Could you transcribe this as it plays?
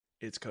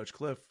It's Coach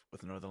Cliff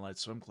with the Northern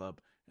Lights Swim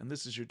Club, and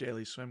this is your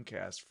daily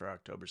swimcast for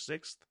October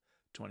 6th,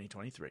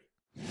 2023.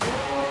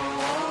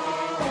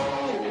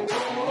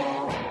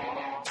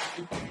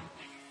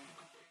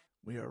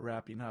 We are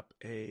wrapping up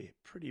a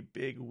pretty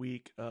big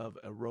week of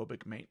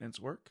aerobic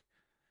maintenance work.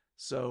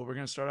 So we're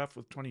going to start off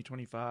with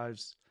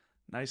 2025s,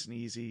 nice and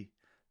easy.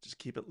 Just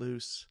keep it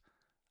loose.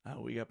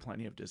 We got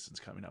plenty of distance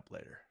coming up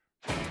later.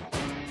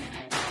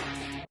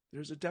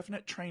 There's a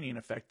definite training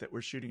effect that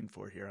we're shooting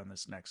for here on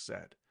this next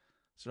set.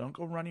 So don't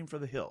go running for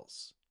the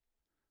hills.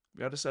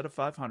 We've got a set of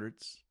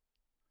 500s.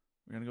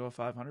 We're going to go a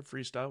 500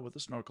 freestyle with a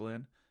snorkel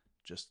in,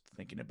 just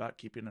thinking about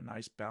keeping a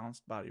nice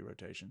balanced body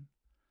rotation.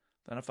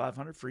 Then a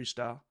 500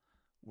 freestyle.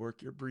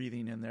 Work your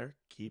breathing in there.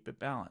 Keep it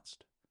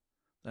balanced.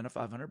 Then a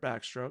 500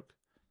 backstroke.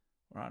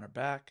 We're on our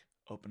back.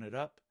 Open it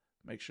up.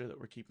 Make sure that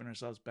we're keeping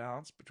ourselves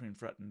balanced between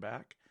front and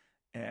back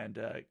and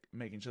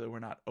making sure that we're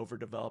not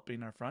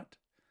overdeveloping our front.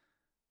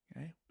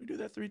 Okay, we do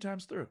that 3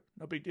 times through.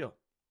 No big deal.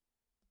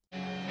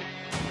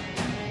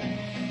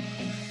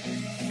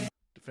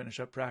 To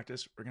finish up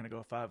practice, we're going to go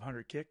a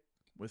 500 kick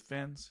with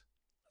fins.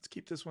 Let's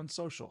keep this one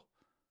social.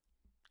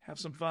 Have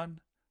some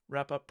fun.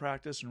 Wrap up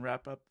practice and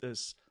wrap up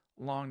this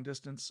long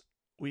distance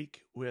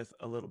week with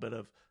a little bit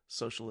of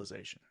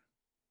socialization.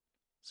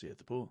 See you at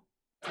the pool.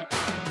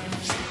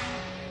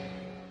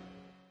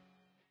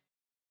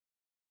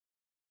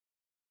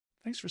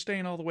 Thanks for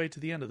staying all the way to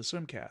the end of the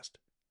swimcast.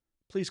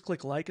 Please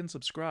click like and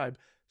subscribe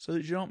so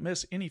that you don't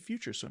miss any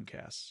future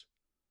swimcasts.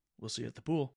 We'll see you at the pool.